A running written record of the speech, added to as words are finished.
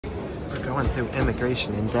going through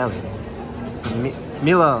immigration in Delhi.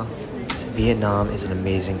 Milo. Vietnam is an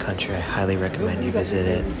amazing country. I highly recommend you visit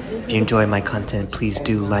it. If you enjoy my content, please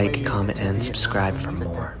do like, comment, and subscribe for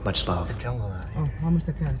more. Much love. It's a jungle. Oh, how much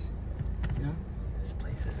the cash? Yeah. This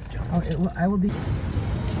place is a jungle. Oh, I will be. Oh,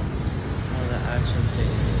 the action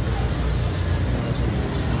figures.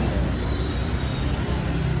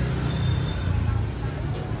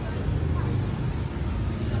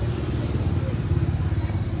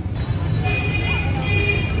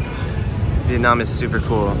 Vietnam is super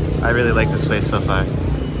cool. I really like this place so far.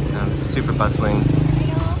 Super bustling,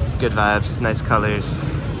 good vibes, nice colors,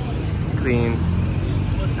 clean.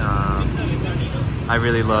 I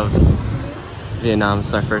really love Vietnam.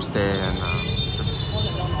 It's our first day, and just,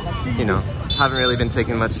 you know, haven't really been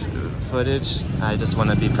taking much footage. I just want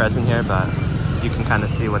to be present here, but you can kind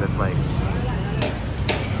of see what it's like.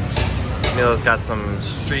 Milo's got some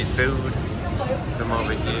street food from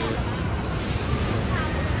over here.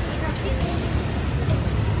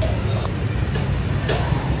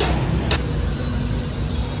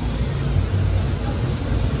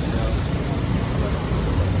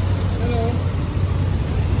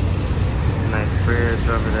 Bridge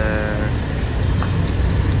over there,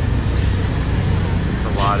 the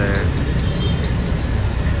water.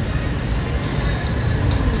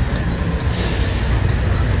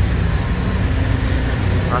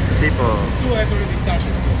 Lots of people. Who has already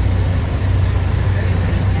started?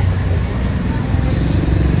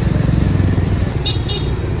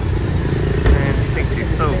 Man, he thinks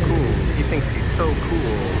he's so cool. He thinks he's so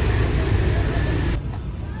cool.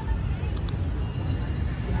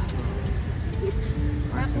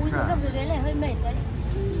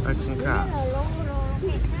 Arts and crafts.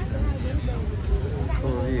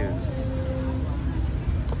 Cool views.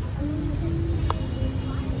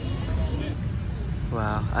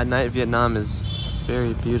 Wow, at night Vietnam is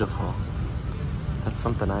very beautiful. That's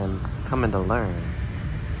something I am coming to learn.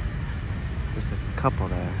 There's a couple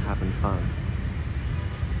there having fun.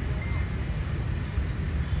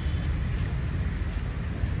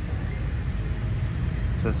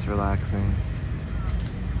 Just relaxing.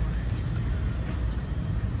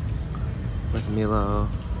 With Milo,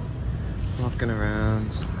 walking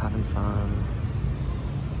around, having fun,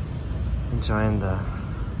 enjoying the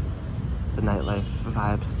nightlife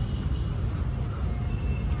vibes.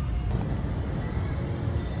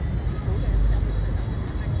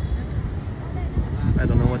 I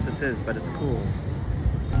don't know what this is, but it's cool.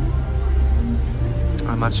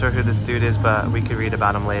 I'm not sure who this dude is, but we could read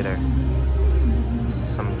about him later.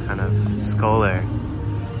 Some kind of scholar.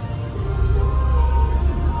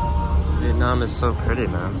 Vietnam is so pretty,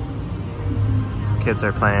 man. Kids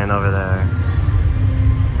are playing over there,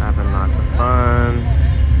 having lots of fun.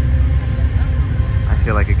 I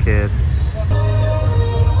feel like a kid.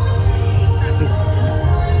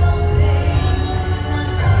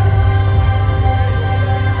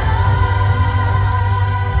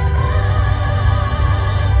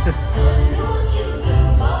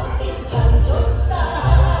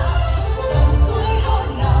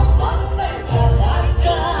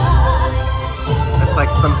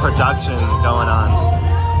 Some production going on.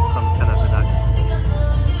 Some kind of production.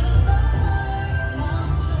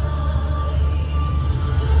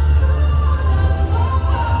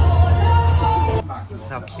 Look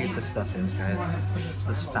how cute this stuff is, guys.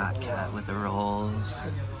 This fat cat with the rolls.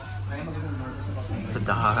 The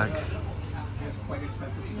dog.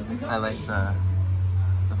 I like the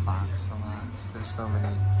fox a lot. There's so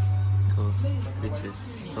many cool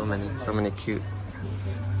creatures. So many cute.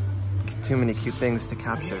 Too many cute things to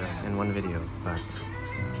capture in one video, but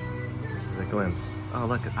this is a glimpse. Oh,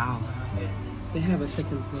 look, ow. They have a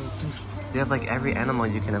second floor too. They have like every animal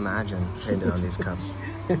you can imagine painted on these cups.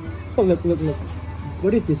 Oh, look.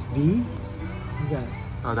 What is this, bee? Yeah.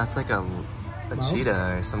 Oh, that's like a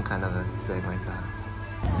cheetah or some kind of a thing like that.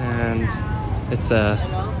 And it's a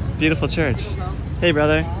beautiful church. Hey,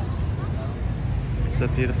 brother. It's a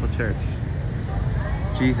beautiful church.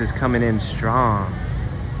 Jesus coming in strong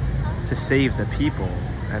to save the people,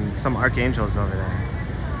 and some archangels over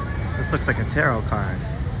there. This looks like a tarot card.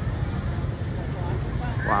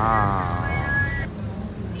 Wow.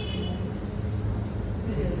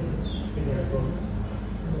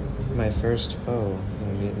 My first foe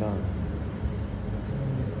in Vietnam.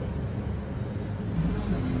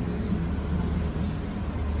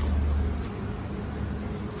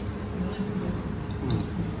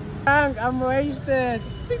 I'm wasted.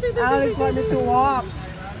 Alex want me to walk.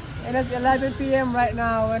 And it's 11 p.m. right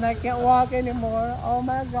now and I can't walk anymore. Oh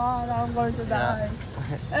my god, I'm going to die.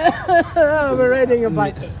 We're riding a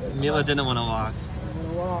bike. Milo didn't want to walk.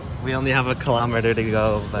 walk. We only have a kilometer to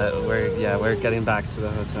go, but we're getting back to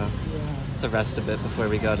the hotel to rest a bit before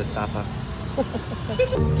we go to Sapa.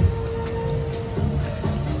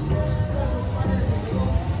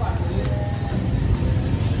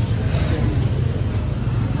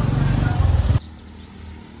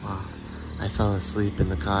 Wow, I fell asleep in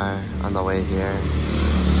the car on the way here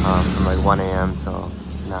from like 1 a.m. till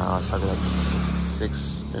now. It's probably like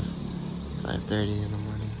 5:30 in the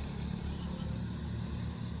morning.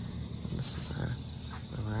 This is where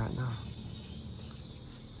we're at now.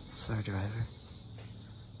 This is our driver.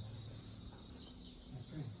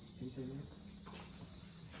 We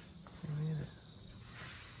made it.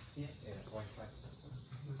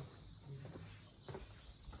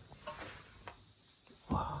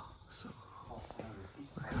 Wow, so cool.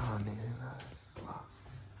 Look at how amazing that is. Wow.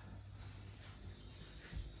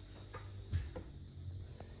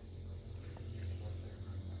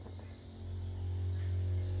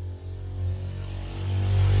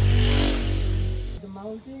 The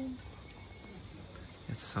mountain.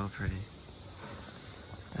 It's so pretty.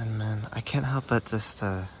 And man, I can't help but just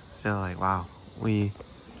feel like, wow, we're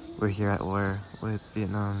here at war with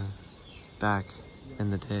Vietnam back in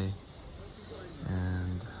the day.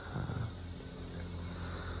 And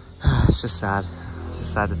it's just sad. It's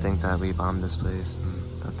just sad to think that we bombed this place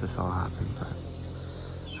and that this all happened. But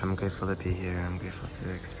I'm grateful to be here. I'm grateful to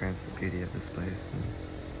experience the beauty of this place and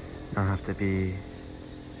not have to be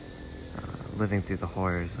living through the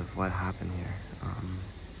horrors of what happened here.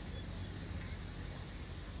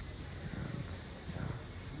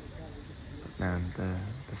 Man,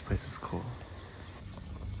 this place is cool.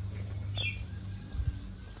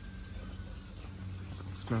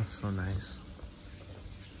 It smells so nice.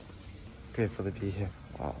 Grateful to be here.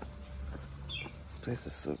 Wow. This place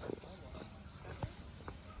is so cool.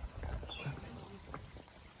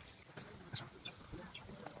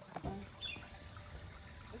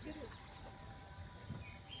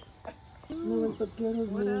 No one took care of me.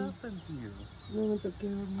 What happened to you? No one took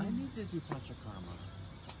care of me. I need to do Pachacharma.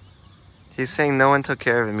 He's saying no one took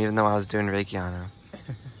care of him even though I was doing Reiki on him.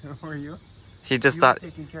 Were you? He just You thought were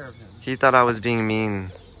taking care of him. he thought I was being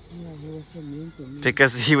mean Yeah, he was so mean to me.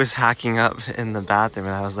 because he was hacking up in the bathroom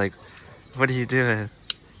and I was like, what are you doing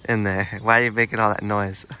in there? Why are you making all that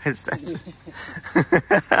noise? I said. Got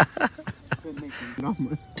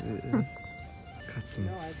some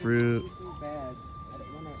No, I think fruit. it's so bad. I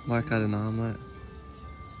don't wanna Mark got an omelet.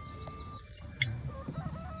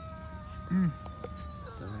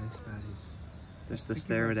 The rice patties. There's the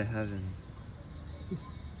stairway to heaven.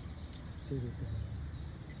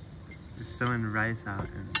 Just throwing rice out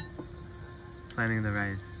and planting the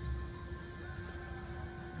rice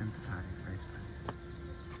into patty, rice patty.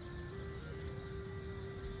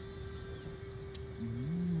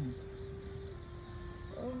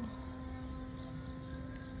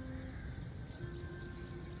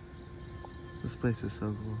 This place is so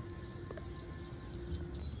cool.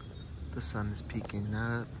 The sun is peeking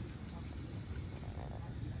up.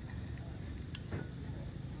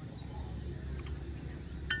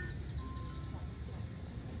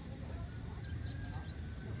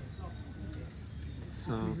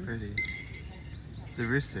 So pretty. The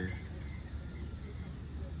rooster.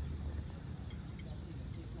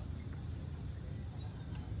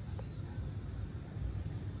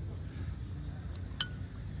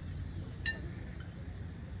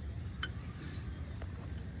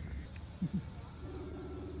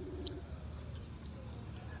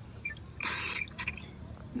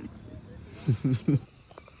 You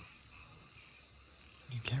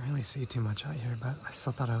can't really see too much out here, but I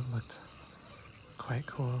still thought it looked quite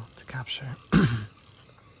cool to capture.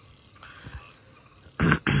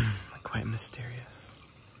 Like quite mysterious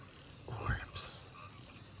orbs.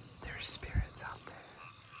 There's spirits out there.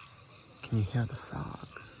 Can you hear the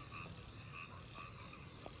frogs?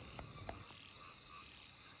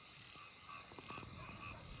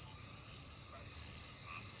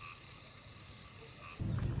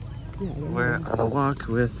 We're on a walk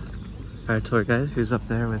with our tour guide who's up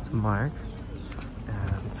there with Mark.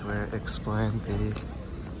 And we're exploring the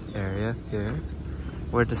area here.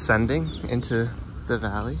 We're descending into the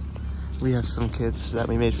valley. We have some kids that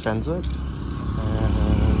we made friends with. And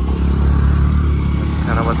that's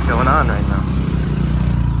kind of what's going on right now.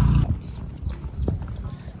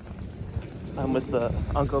 I'm with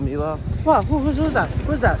Uncle Milo. What? Who's that?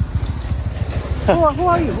 Who's that? who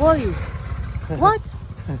are you? Who are you? What?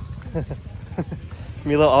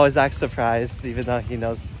 Milo always acts surprised even though he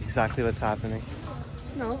knows exactly what's happening.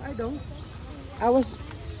 No, I don't.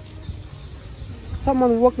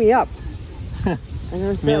 Someone woke me up. And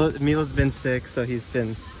then said, Milo's been sick, so he's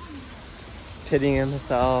been hitting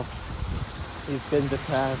himself. He's been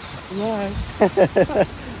depressed. Why?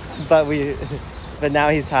 But now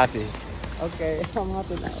he's happy. Okay, I'm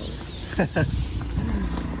happy now.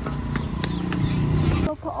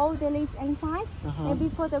 So put all the leaves inside, and we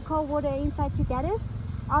put the cold water inside together.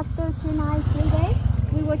 After 2 nights, 3 days,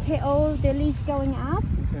 we will take all the leaves going up,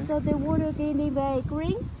 so the water getting very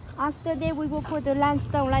green. After that, we will put the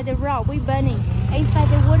limestone like the rock we burning inside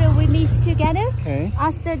the water. We mix together. Okay.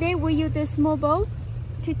 After that, we use the small boat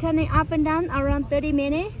to turn it up and down around 30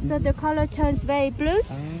 minutes, so the color turns very blue.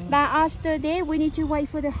 But after that, we need to wait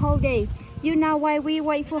for the whole day. You know why we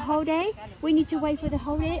wait for whole day? We need to wait for the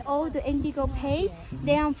whole day. All the indigo paint,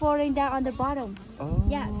 they are falling down on the bottom. Oh,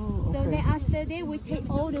 Yes. So then after that, we take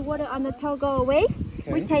all the water on the top go away.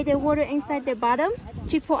 We take the water inside the bottom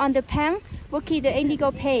to put on the pan. We'll keep the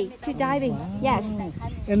indigo paint to diving. Yes.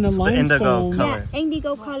 And the It's the indigo limestone. color. Yeah,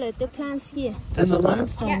 indigo color. The plants here. And the This one.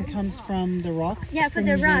 limestone comes from the rocks. Yeah, for from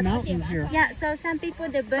the rocks. mountain here. Yeah. So some people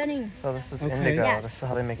they're burning. So this is Okay. indigo. Yes. This is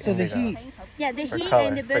how they make So the indigo. heat Yeah, the For heat color,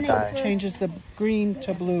 and the for burning. dye. changes the green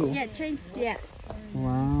to blue. Yeah, change. Yes.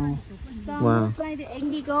 Wow. So Wow. most like the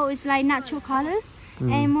indigo is like natural color,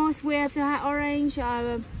 and most wears orange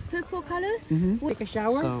or purple color. Take a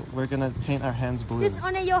shower. So we're gonna paint our hands blue. Just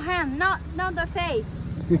on your hand, not the face.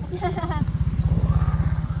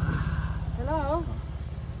 Hello.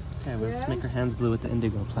 Okay, let's make our hands blue with the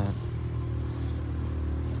indigo plant.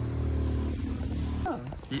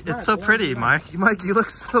 It's so pretty, Mark. Mark, you look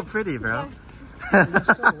so pretty, bro.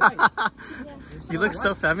 You look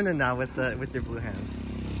so feminine now with your blue hands.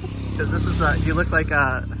 Because this is you look like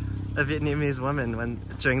a Vietnamese woman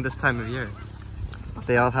during this time of year.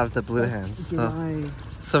 They all have the blue hands.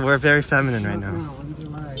 So we're very feminine right now.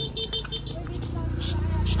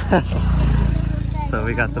 So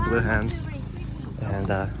we got the blue hands, and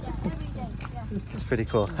it's pretty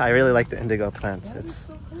cool. I really like the indigo plant. It's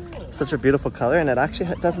such a beautiful color, and it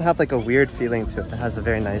actually doesn't have like a weird feeling to it. It has a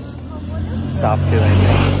very nice, soft feeling.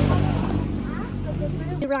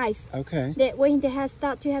 The rice. Okay. That when they have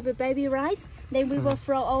start to have a baby rice, then we will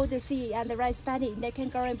throw all the seed and the rice paddy. They can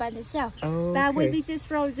grow by themselves. Oh, But when okay. we just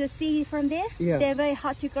throw the seed from there, Yeah. they're very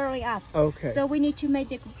hard to growing up. Okay. So we need to make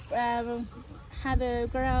the have a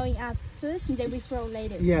growing up first, and then we throw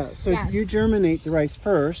later. Yeah. So Yes. you germinate the rice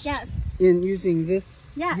first. Yes. In using this.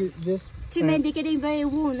 Yes. This. To plant. make it getting very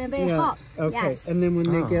warm and very Yeah. hot. Okay. Yes. And then when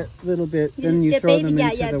Oh. they get a little bit, then you the throw baby, them yeah,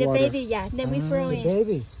 into yeah, the the water. baby, yeah. Then we throw in.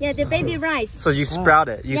 Baby, Yeah, the baby rice. So you sprout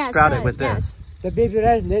it. You Yeah, sprout it sprout, with this. yes. the baby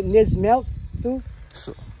rice needs milk too.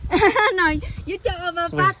 So, No, you talk about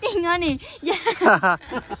bad thing on it. Yeah.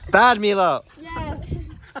 bad, Milo. Yeah.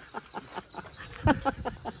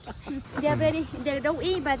 They don't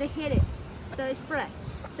eat, but they hate it. So it's spread.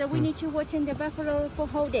 So we need to watch in the buffalo for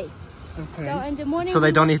whole day. Okay. So in the morning. So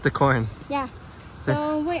they don't eat the corn. Yeah.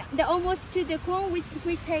 So they're almost to the corn. We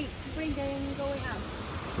bring them going out.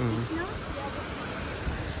 It's not.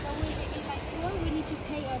 So when they eat like corn, we need to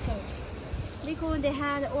pay also. Because they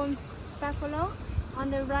have their own buffalo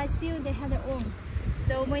on the rice field. They have their own.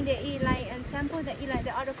 So when they eat like example, they eat like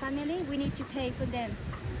the other family. We need to pay for them.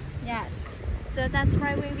 Yes. So that's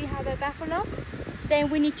why when we have a buffalo, then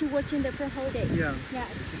we need to watch in the whole day. Yeah. Yes.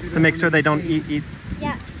 To make sure they don't eat.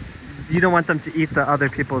 Yeah. You don't want them to eat the other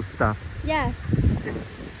people's stuff. Yeah.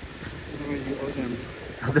 Otherwise you owe them.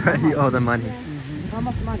 Otherwise you owe them money. Yeah. How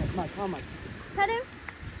much money? How much? Pardon?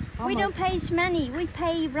 We don't pay money. We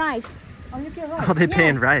pay rice. Oh, you get rice. Oh, they pay Yeah.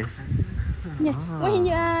 in rice.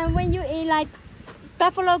 Yeah. When you eat like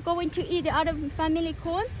buffalo going to eat the other family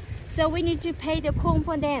corn, so we need to pay the corn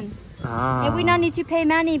for them. And we don't need to pay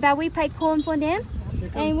money, but we pay corn for them.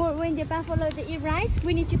 And when the buffalo they eat rice,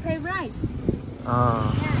 we need to pay rice.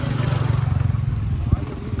 Oh, Yeah.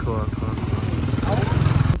 cool.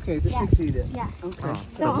 Okay, the Yeah. pigs eat it. Yeah. Okay. Oh,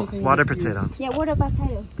 So- the water potato. Yeah. Water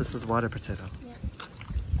potato. This is water potato. Yes.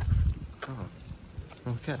 Oh,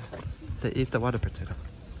 okay. They eat the water potato.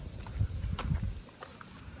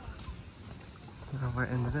 Now we're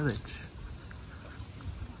in the village.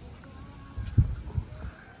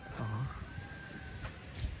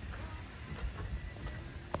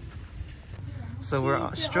 So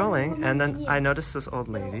we're strolling, and then I noticed this old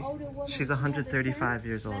lady. She's 135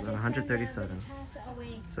 years old and 137.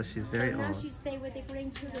 So she's very Now old. she stay with the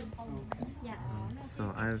grandchildren. Yes.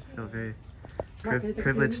 So I feel very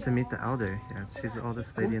privileged to meet the elder. Yeah, she's the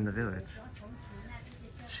oldest lady in the village.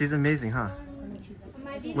 She's amazing, huh?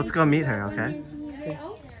 Let's go meet her, okay?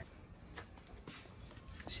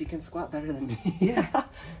 She can squat better than me. Yeah.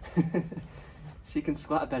 She can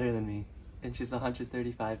squat better than me. And she's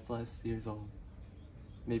 135 plus years old.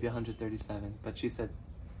 Maybe 137. But she said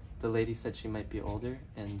the lady said she might be older,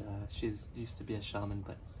 and she's used to be a shaman,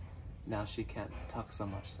 but now she can't talk so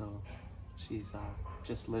much, so she's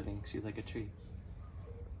just living. She's like a tree.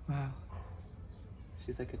 Wow.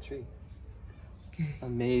 She's like a tree. Okay.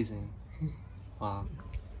 Amazing. Wow.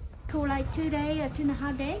 For like 2 days or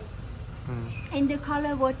 2.5 days, Mm. and the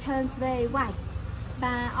color will turns very white.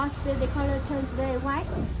 But after the color turns very white,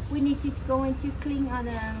 we need to go into clean on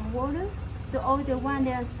the water, so all the one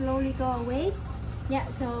they slowly go away. Yeah,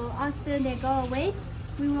 so after they go away,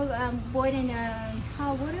 we will boil in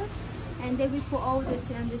hot water, and then we put all the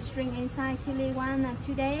string inside till 1 or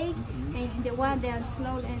 2 days, and the one they are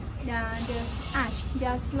slowly the ash they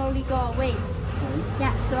are slowly go away.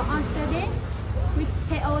 Yeah, so after that, we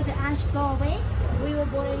take all the ash go away. We will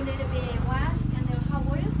boil a little bit wash and the hot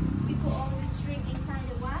water. We put all the string inside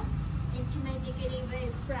the water, and to make it getting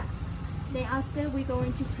very flat. Then after we go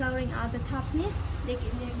into flowering out the top here, they're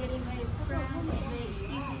getting very flat and very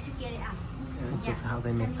easy to get it out. And this is how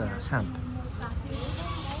they make the hemp.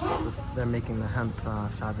 They're making the hemp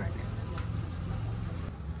fabric.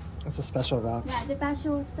 It's a special rock. Yeah, the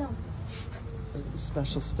special stone. There's a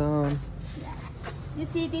special stone. Yeah. You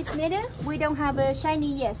see this mirror? We don't have a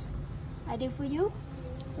shiny yet. I do for you.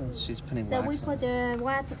 Oh, she's putting So wax we on. put the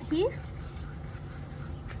wax here.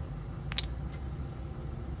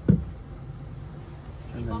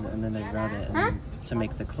 And then they rub it to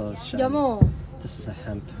make the clothes shiny. Yomo. This is a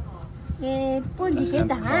hemp, Pun gì a cái hemp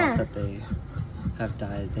tả. cloth that they have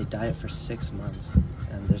dyed. They dye it for 6 months,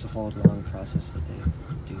 and there's a whole long process that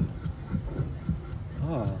they do.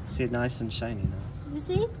 Oh, see it nice and shiny now. You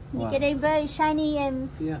see? Wow. It's getting very shiny and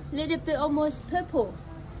Yeah. little bit almost purple.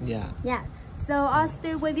 Yeah. Yeah. So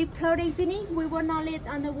after when we floating finish, we will not let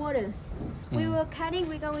on the water. We will cut it.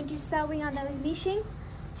 We're going to sewing on the machine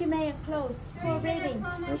to make a clothes for weaving.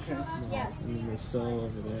 Okay. Yes. And then they sew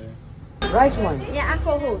over there. Rice one. Yeah,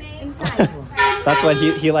 alcohol inside. That's why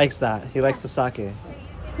he likes that. He likes the sake.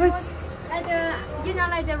 Because like the, you know,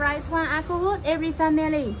 like the rice one alcohol, every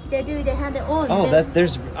family they have their own. Oh,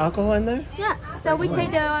 there's alcohol in there? Yeah. So we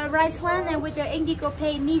take the rice one and with the indigo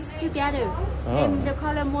paint mixed together, and the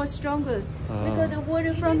color more stronger. Because the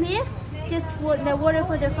water from here, just the water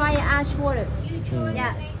for the fire ash water.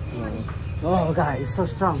 Yes. Oh God, it's so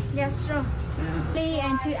strong. Yes, strong.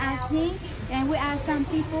 And to ask me, and we ask some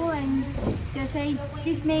people, and they say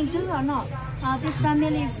this man good or not, this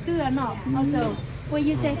family is good or not. Also, when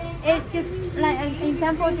you say it, just like an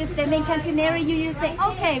example, just the man come to marry you, you say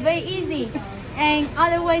okay, very easy. And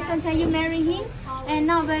otherwise, sometimes you marry him and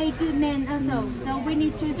not very good man also. So we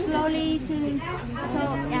need to slowly to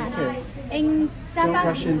yes. In Don't Sabah,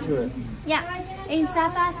 rush into it. yeah, in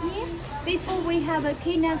Sabah here, before we have a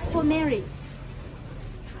kidnap for marriage.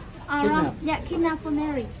 Around, yeah, kidnap for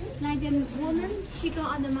marriage. Like the woman, she go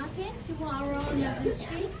on the market to go around the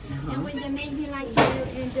street, and when the man he like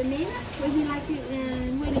to the man, when he like to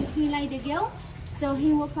when he like the girl, so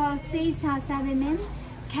he will call 6 or 7 men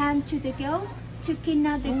come to the girl to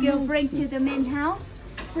kidnap the girl, bring to the man's house.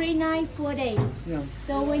 3 nights, 4 days. Yeah.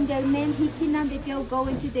 So when the man he kidnap the girl, go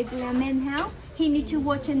into the man's house, he need to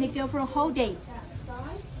watch the girl for a whole day.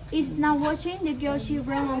 It's not watching the girl, she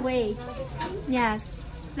run away. Yes.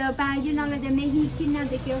 So by you know like the man he kidnap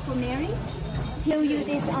the girl for Mary, he'll use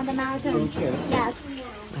this on the mountain. Okay. Yes.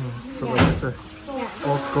 So like it's a Yes.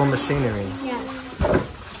 old school machinery Yes.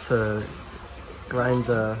 to grind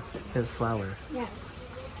his flour. Yes.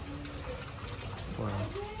 Wow.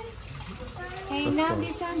 Okay, That's now cool.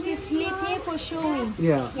 this one just leave here for showing.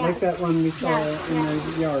 Yeah, like that one we saw Yes, in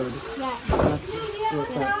the yard. Yeah. That's what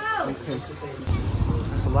that. Okay.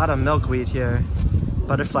 There's a lot of milkweed here.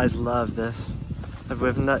 Butterflies love this.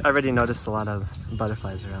 We've already noticed a lot of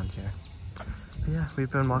butterflies around here. But yeah, we've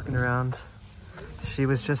been walking around. She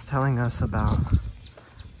was just telling us about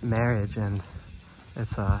marriage, and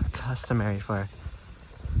it's customary for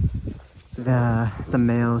the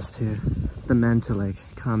males to the men to like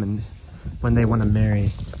come, and when they want to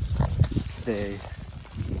marry,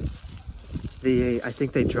 I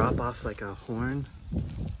think they drop off like a horn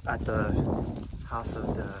at the house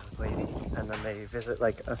of the lady, and then they visit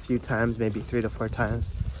like a few times, maybe 3 to 4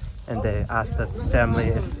 times, and they ask the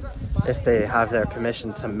family if they have their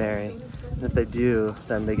permission to marry, and if they do,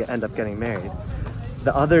 then they end up getting married.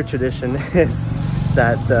 The other tradition is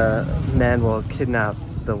that the man will kidnap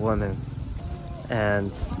the woman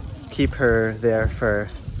and keep her there for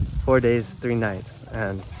 4 days, 3 nights,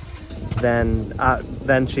 and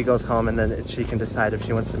then she goes home, and then she can decide if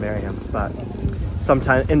she wants to marry him. But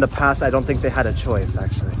sometime in the past, I don't think they had a choice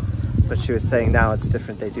actually, but she was saying now it's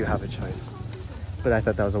different, they do have a choice. But I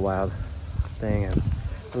thought that was a wild thing, and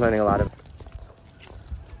I'm learning a lot of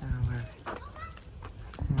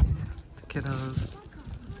kiddos.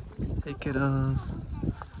 Hey kiddos.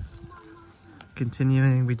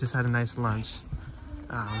 Continuing, we just had a nice lunch.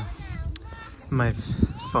 My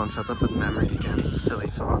phone filled up with memory again. It's a silly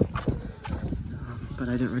phone. But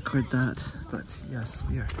I didn't record that. But yes,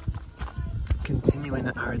 we are continuing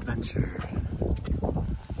our adventure.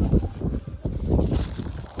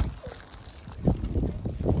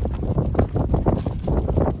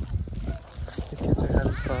 The kids are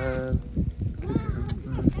having fun. Kids are having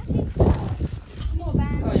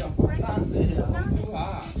fun.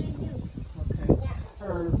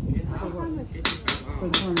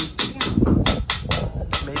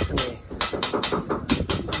 Masonry.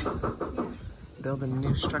 Building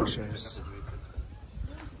new structures.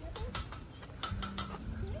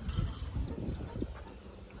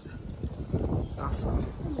 Awesome.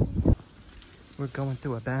 We're going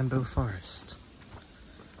through a bamboo forest.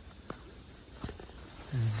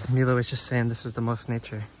 And Milo was just saying this is the most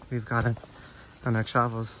nature we've gotten on our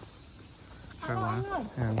travels for a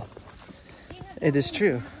while. And it is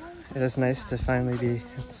true. It is nice to finally be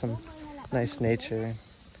in some nice nature.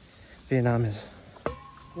 Vietnam is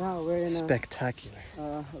we're in spectacular.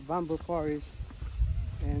 a bamboo forest,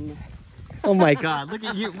 and Oh my god, look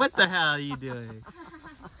at you. What the hell are you doing?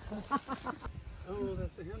 oh,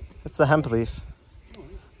 that's the hemp. It's the hemp leaf.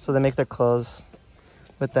 So they make their clothes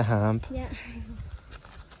with the hemp. Yeah.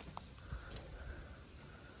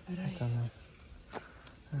 And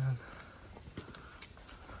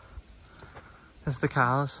that's the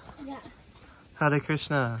cows. Yeah. Hare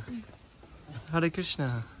Krishna. Hare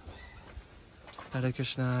Krishna. Hare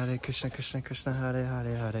Krishna, Hare Krishna, Krishna Krishna, Hare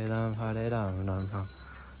Hare, Hare Ram, Hare Ram, Ram Ram,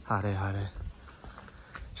 Hare Hare.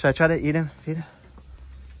 Should I try to eat him? Feed him?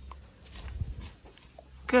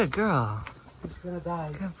 Good girl. He's gonna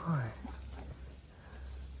die. Good boy.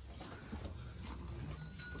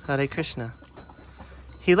 Hare Krishna.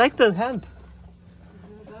 He liked the hemp.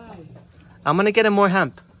 He's gonna die. I'm gonna get him more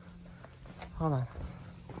hemp. Hold on.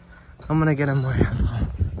 I'm gonna get him more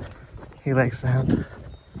hemp. He likes the hemp.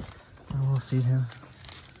 And we'll feed him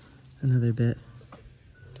another bit.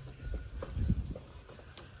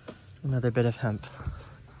 Another bit of hemp.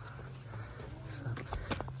 So,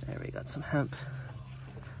 there we got some hemp.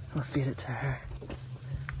 We'll feed it to her.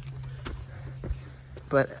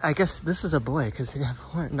 But I guess this is a boy because they have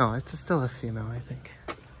horn. No, it's still a female, I think.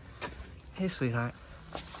 Hey, sweetheart.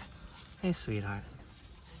 Hey, sweetheart.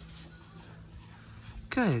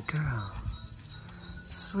 Good girl.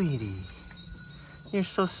 Sweetie. You're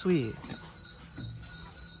so sweet.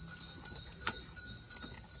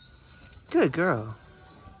 Good girl.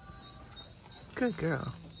 Good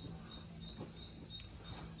girl.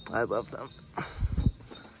 I love them.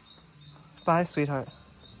 Bye, sweetheart.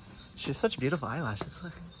 She has such beautiful eyelashes.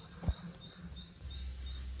 Look.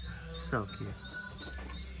 So cute.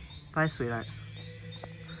 Bye, sweetheart.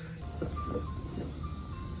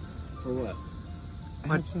 For what? I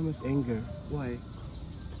What? have so much anger. Why?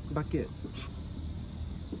 Bucket.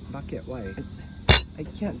 Bucket, why? I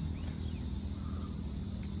can't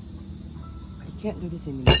do this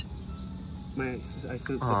anymore. I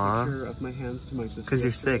sent Aw. a picture of my hands to my sister. Because you're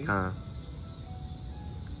yesterday. sick, huh?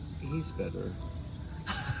 He's better.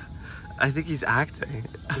 I think he's acting.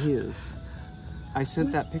 He is. I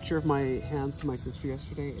sent that picture of my hands to my sister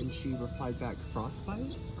yesterday, and she replied back,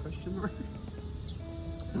 "Frostbite?" Question mark.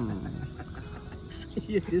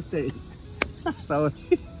 It just is. So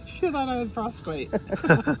she thought I had frostbite.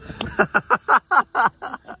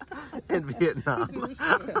 In Vietnam.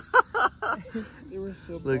 They were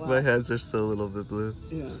so Look, my black. hands are still a little bit blue.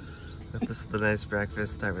 Yeah. But this is the nice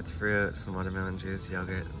breakfast. Start with fruit, some watermelon juice,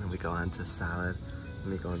 yogurt, and then we go on to salad.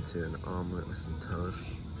 And we go into an omelet with some toast.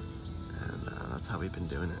 And that's how we've been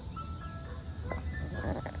doing it.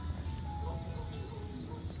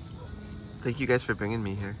 Thank you guys for bringing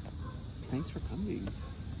me here. Thanks for coming.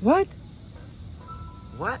 What?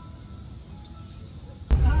 What?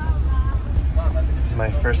 It's my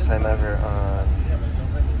first time ever on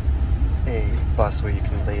a bus where you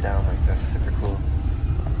can lay down like this. Super cool.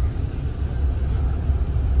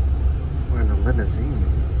 We're in a limousine.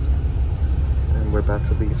 And we're about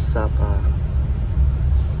to leave Sapa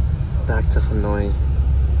back to Hanoi.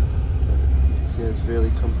 See, it's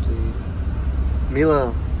really comfy.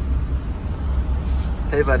 Milo.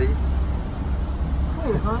 Hey, buddy.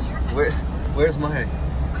 Where's Mark?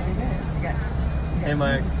 Hey,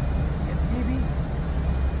 Mark.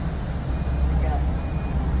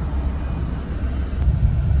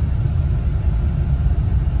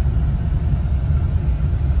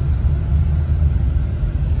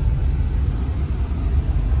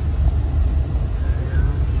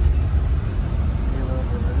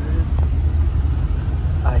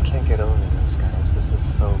 I can't get over it.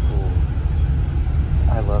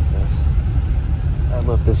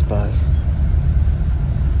 this bus.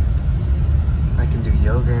 I can do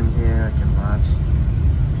yoga in here. I can watch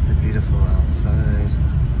the beautiful outside.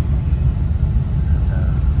 And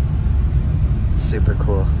it's super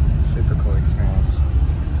cool experience.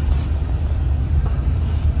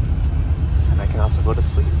 And I can also go to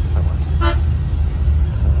sleep if I want to.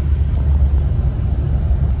 So,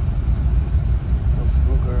 those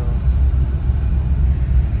schoolgirls.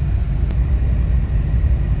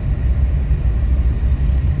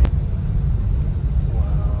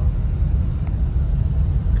 Wow.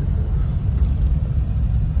 Look at this.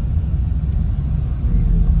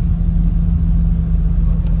 Amazing.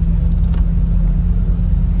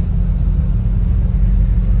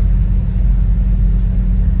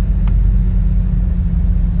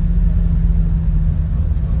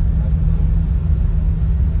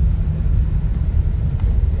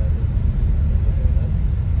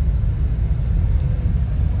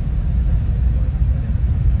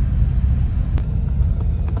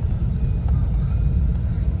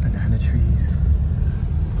 Banana trees.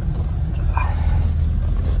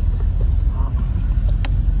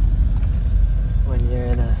 When you're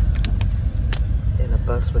in a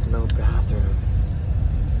bus with no bathroom,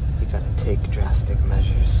 you gotta take drastic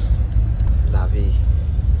measures. La vie.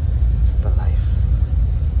 It's the life.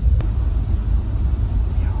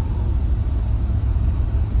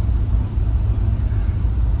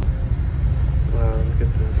 Wow, look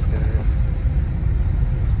at this, guys.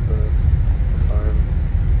 It's the farm.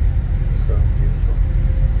 It's so beautiful.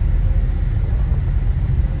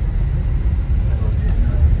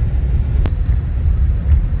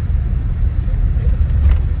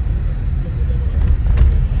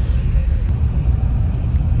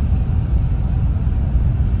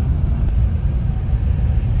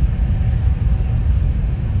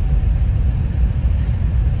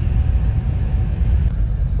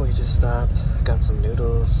 We just stopped, got some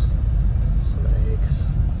noodles, some eggs,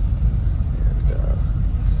 and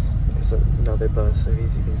there's another bus,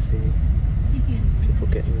 as you can see. People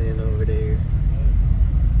getting in over there.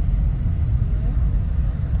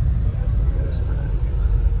 Some nice time.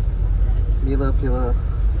 Milo, Pilo.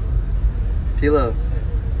 Pilo.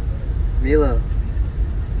 Milo.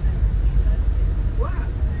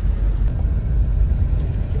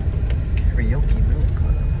 Karaoke Milk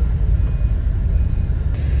Club.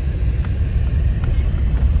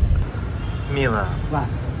 Milo, What?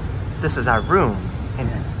 this is our room in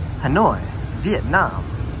Hanoi, Vietnam.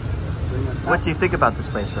 What do you think about this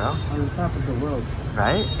place, bro? On the top of the world.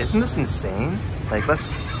 Right? Isn't this insane? Like,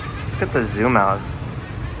 let's get the zoom out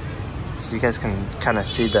so you guys can kind of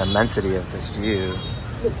see the immensity of this view.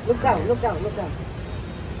 Look down, look down, look down.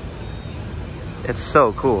 It's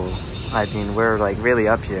so cool. I mean, we're like really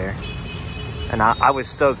up here, and I was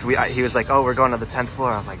stoked. He was like, "Oh, we're going to the 10th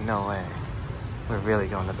floor." I was like, "No way, we're really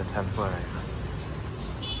going to the 10th floor right now."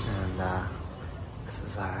 And this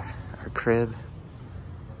is our crib.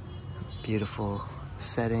 Beautiful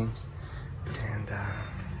setting, and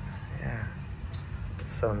yeah,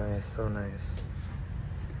 so nice, so nice.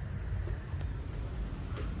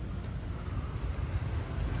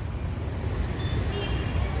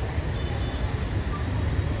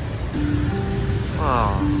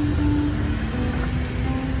 Oh.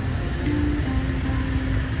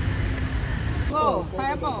 Whoa,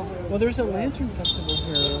 pineapple. Well, there's a lantern festival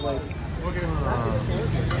here, like.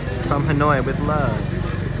 From Hanoi with love.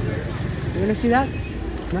 You wanna see that?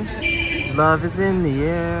 No? Love is in the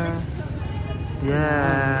air.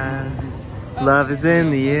 Yeah. Love is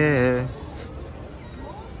in the air.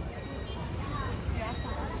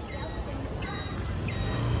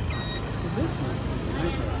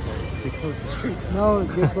 They close the street. No,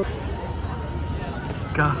 they both.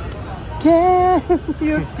 Go. Can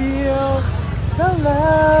you feel the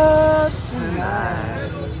love tonight?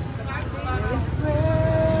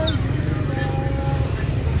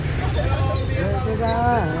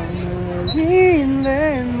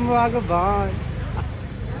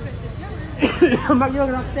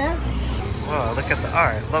 Whoa, look at the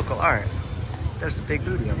art, local art. There's a big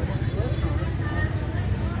booty over there.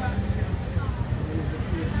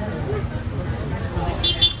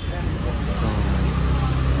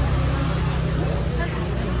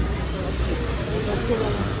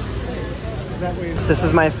 This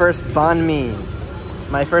is my first banh mi.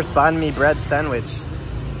 My first banh mi bread sandwich.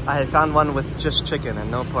 I had found one with just chicken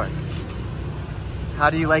and no pork. How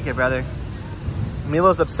do you like it, brother?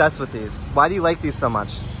 Milo's obsessed with these. Why do you like these so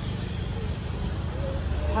much?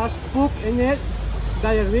 Has poop in it,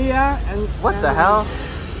 diarrhea, and What the hell?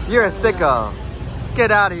 You're a sicko. Get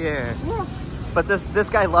out of here. Yeah. But this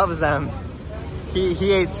guy loves them.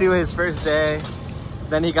 He ate two his first day.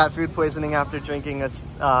 Then he got food poisoning after drinking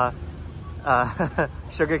a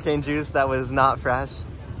sugarcane juice that was not fresh.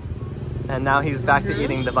 And now he's back to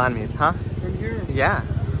eating the banh mi's, huh? From here. Yeah,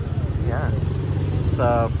 yeah.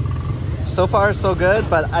 So far so good,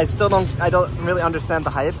 but I don't really understand the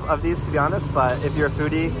hype of these, to be honest. But if you're a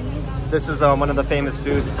foodie, this is one of the famous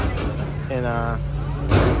foods in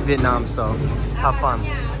Vietnam, so have fun.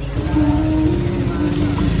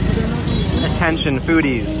 Attention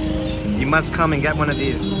foodies, you must come and get one of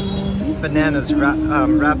these. Bananas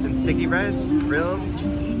wrapped in sticky rice, grilled,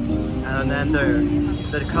 and then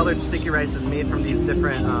the colored sticky rice is made from these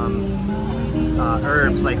different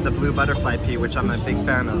herbs, like the blue butterfly pea, which I'm a big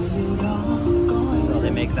fan of. So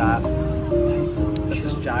they make that. This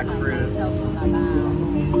is jackfruit,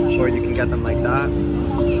 or you can get them like that.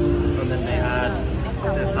 And then they add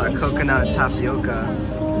this coconut tapioca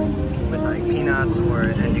with like peanuts,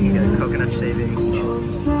 and you can get coconut shavings. So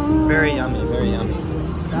very yummy, very yummy.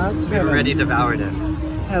 We already devoured it.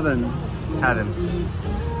 Heaven. Heaven.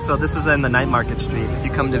 So this is in the night market street. If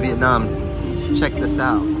you come to Vietnam, check this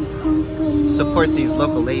out. Support these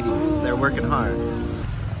local ladies. They're working hard.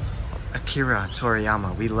 Akira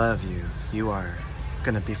Toriyama, we love you. You are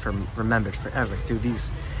gonna be remembered forever through these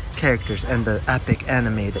characters and the epic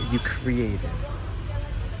anime that you created.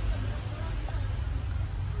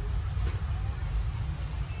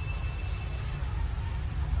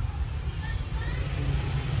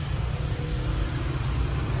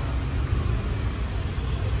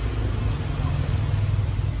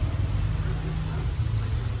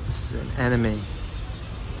 This is an anime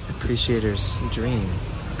appreciator's dream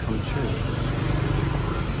come true.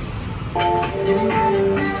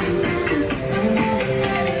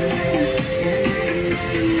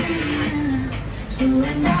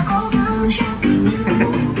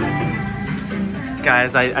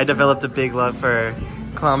 Guys, I developed a big love for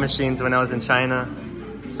claw machines when I was in China,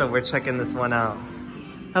 so we're checking this one out.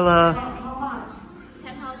 Hello.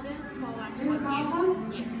 10,000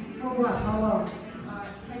 for one.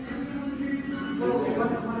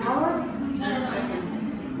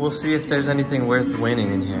 We'll see if there's anything worth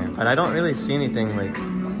winning in here, but I don't really see anything like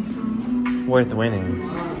worth winning.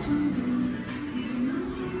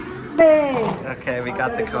 Okay, we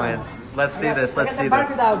got the coins. Let's see this. Let's see this.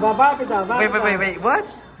 Wait.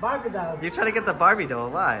 What? Barbie doll. You're trying to get the Barbie doll.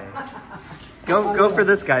 Why? Go for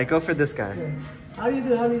this guy. Go for this guy. How do you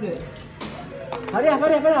do? How do you do it? Hurry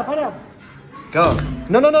up. Go.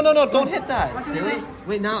 No. Don't hit that. Silly.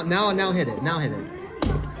 Wait, now hit it. Now hit it.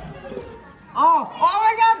 Oh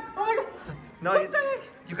my god. No,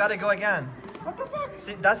 you gotta go again. What the fuck?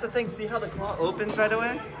 See, that's the thing. See how the claw opens right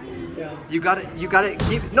away? Yeah. You gotta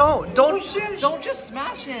keep. No, don't just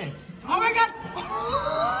smash it. Oh my god.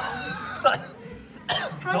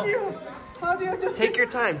 How do you do it? Take your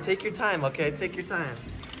time. Take your time. Okay, take your time.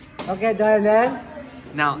 Okay, then.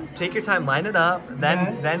 Now take your time. Line it up.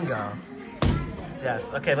 Then go.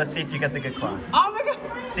 Yes. Okay. Let's see if you get the good claw. Oh my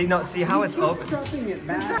god. See how it's open. Dropping it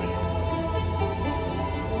back.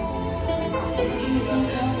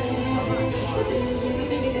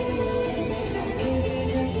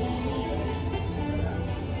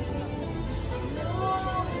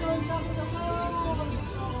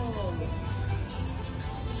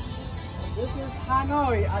 This is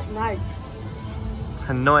Hanoi at night.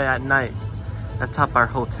 Hanoi at night, atop our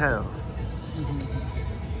hotel.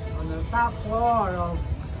 On the top floor of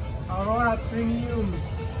Aurora Premium.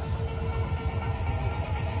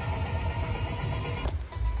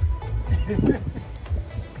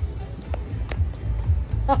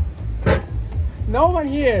 No one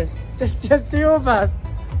here, just two of us.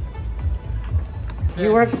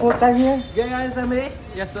 You work full time here? Yeah, tell me.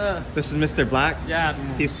 Yes, sir. This is Mr. Black. Yeah.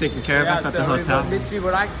 He's taking care of us at the hotel. Missy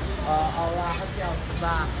Black. Aurora Hotel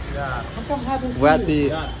Spa. Yeah. How come haven't We're at seen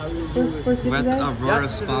the first we're at day? the Aurora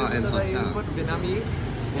Spa and Hotel. Vietnamese.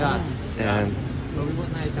 Yeah. And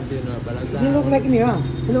You look like me, huh?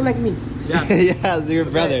 You look like me. Yeah. yeah, your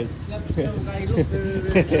brother.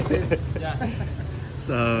 Yeah.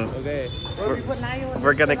 So Okay.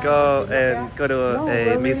 we're gonna go to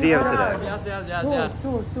a museum today. Yes.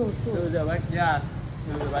 Tour. To the back. Yeah.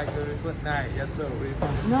 To the back. Good night. Yes, sir.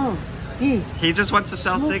 No, he. He just wants to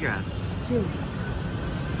sell cigarettes.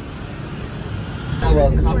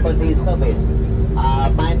 Our company service.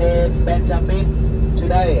 My name Benjamin.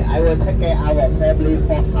 Today I will take care of our family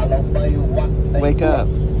for Halong Bay 1 day. Wake up.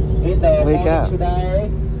 In the Wake morning up.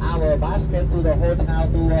 today, our bus came to the hotel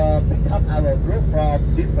to pick up our group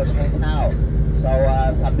from different hotel. So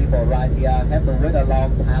some people right here have to wait a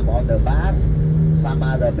long time on the bus. Some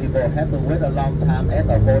other people have to wait a long time at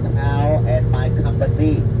the hotel. And my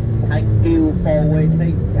company, thank you for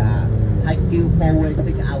waiting. Yeah. Thank you for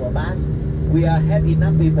waiting our bus. We are have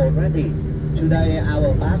enough people ready. Today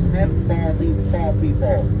our bus have 44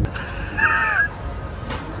 people.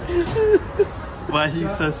 Why are you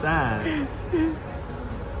so sad?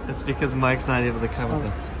 It's because Mike's not able to come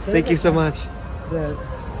with us. Thank you so much. I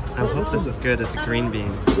hope this is good. It's a green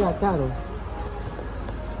bean. Yeah, taro.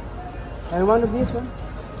 And one of these one?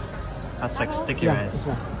 That's like sticky rice.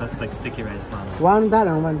 That's like sticky rice bomb. One that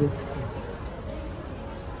and one this.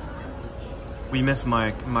 We miss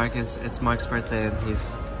Mark. It's Mark's birthday and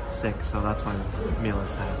he's sick, so that's why meal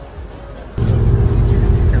is sad.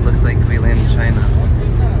 It looks like we land in China.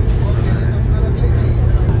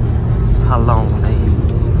 How long are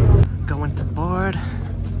they going to board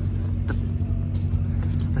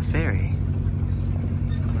the ferry?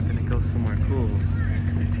 We're gonna go somewhere cool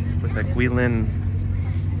with like Guilin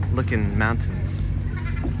looking mountains.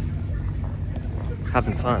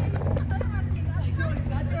 Having fun.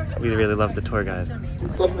 We really love the tour guide.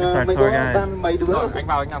 It's our tour guide.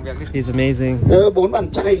 He's amazing.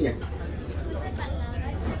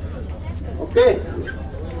 Okay.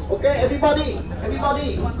 Okay, everybody,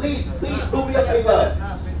 please do me a favor.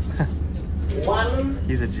 1,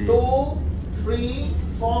 He's a G. 2, 3,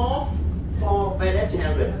 4 for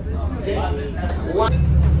vegetarian. Okay. 1.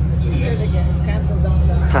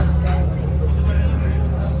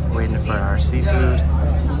 Waiting for our seafood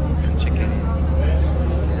and chicken.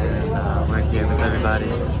 And we're here with everybody.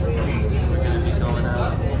 We're gonna be going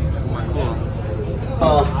out somewhere cool.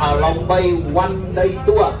 Hạ Long Bay one day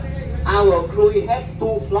tour. Our cruise has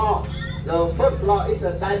 2 floors. The first floor is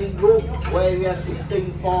a dining room where we are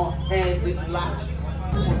sitting for having lunch.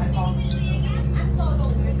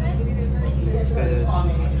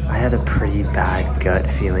 I had a pretty bad gut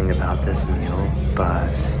feeling about this meal,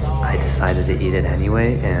 but I decided to eat it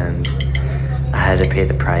anyway, and I had to pay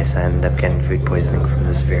the price. I ended up getting food poisoning from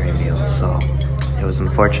this very meal, so it was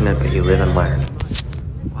unfortunate, but you live and learn.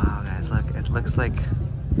 Wow, guys, look, it looks like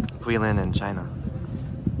Guilin in China.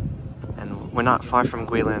 And we're not far from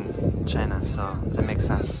Guilin, China, so it makes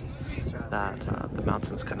sense that the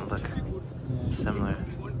mountains kind of look similar.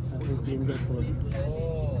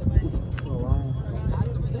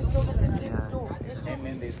 Yeah.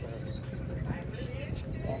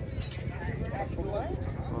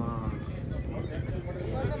 Wow.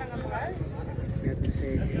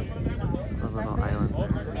 The little islands are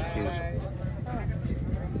cute.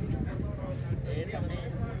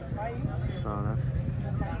 So that's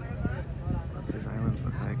what these islands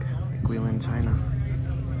look like. Guilin, China.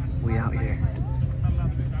 We out here.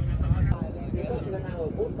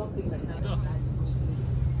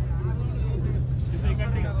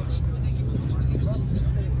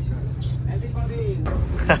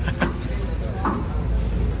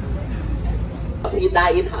 He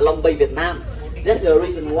died in Hạ Long Bay, Vietnam. That's the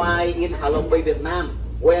reason why in Hạ Long Bay, Vietnam,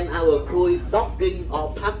 when our crew docking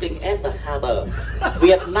or parking at the harbor,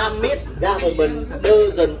 Vietnamese government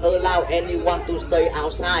doesn't allow anyone to stay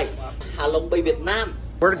outside Hạ Long Bay, Vietnam.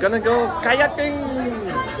 We're gonna go kayaking!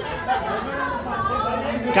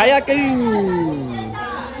 Kayaking!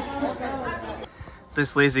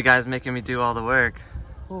 This lazy guy's making me do all the work.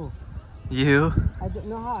 Who? You? I don't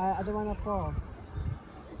know how. I don't want to fall.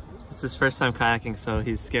 It's his first time kayaking, so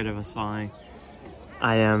he's scared of us falling.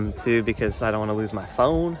 I am too, because I don't want to lose my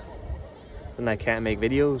phone. Then I can't make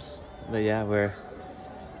videos. But yeah,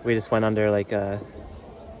 we just went under like a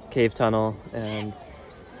cave tunnel and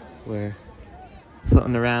we're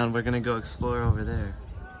floating around. We're gonna go explore over there.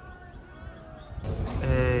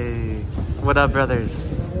 Hey, what up,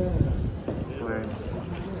 brothers? We're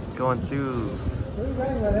going through.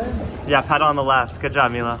 Yeah, paddle on the left. Good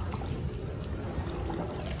job, Milo.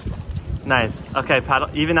 Nice. Okay, paddle.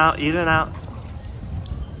 Even out. Even out.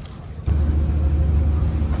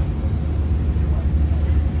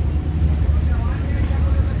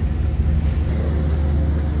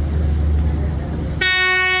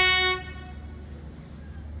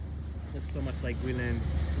 Looks so much like Guilin,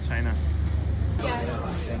 China.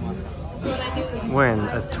 We're in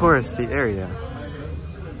a touristy area.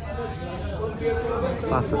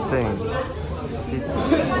 Lots of things. Lots of people.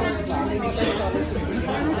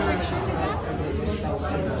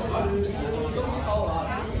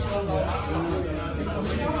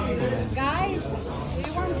 Guys, do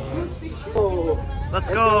you want a group picture? Let's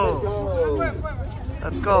go!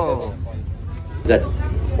 Let's go! Good.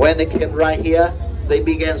 When they came right here, they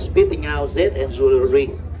began spitting out Z and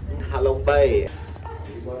jewelry. Hạ Long Bay.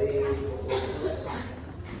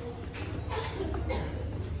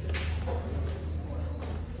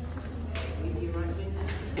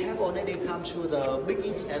 We have already come to the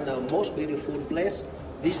biggest and the most beautiful place.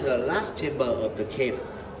 This is the last chamber of the cave.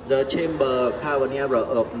 The chamber covered area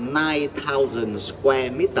of 9,000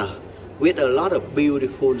 square meters with a lot of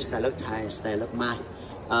beautiful stalactites, stalagmites.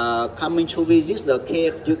 Coming to visit the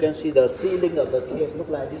cave, you can see the ceiling of the cave look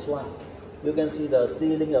like this one. You can see the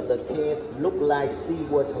ceiling of the cave look like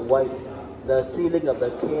seawater wave. The ceiling of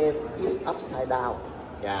the cave is upside down.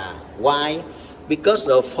 Yeah. Why? Because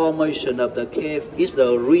the formation of the cave is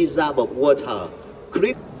the reserve of water.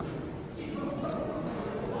 Creek.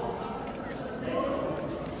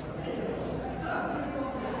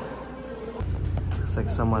 It's like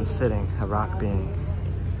someone sitting, a rock being.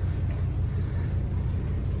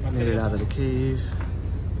 Made it out of the cave.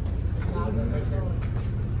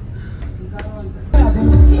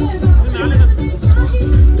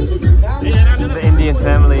 The Indian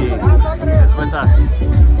family is with us.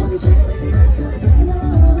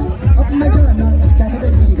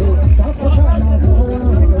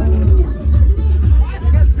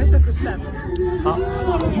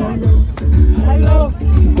 Milo.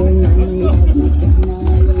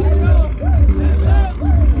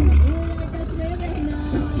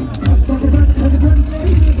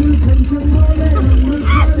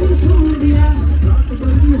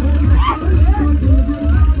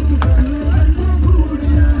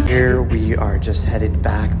 Here we are just headed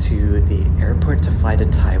back to the airport to fly to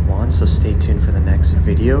Taiwan, so stay tuned for the next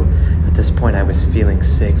video. At this point I was feeling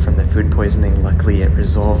sick from the food poisoning. Luckily it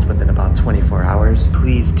resolved within about 24 hours.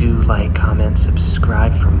 Please do like, comment,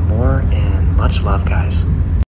 subscribe for more, and much love guys.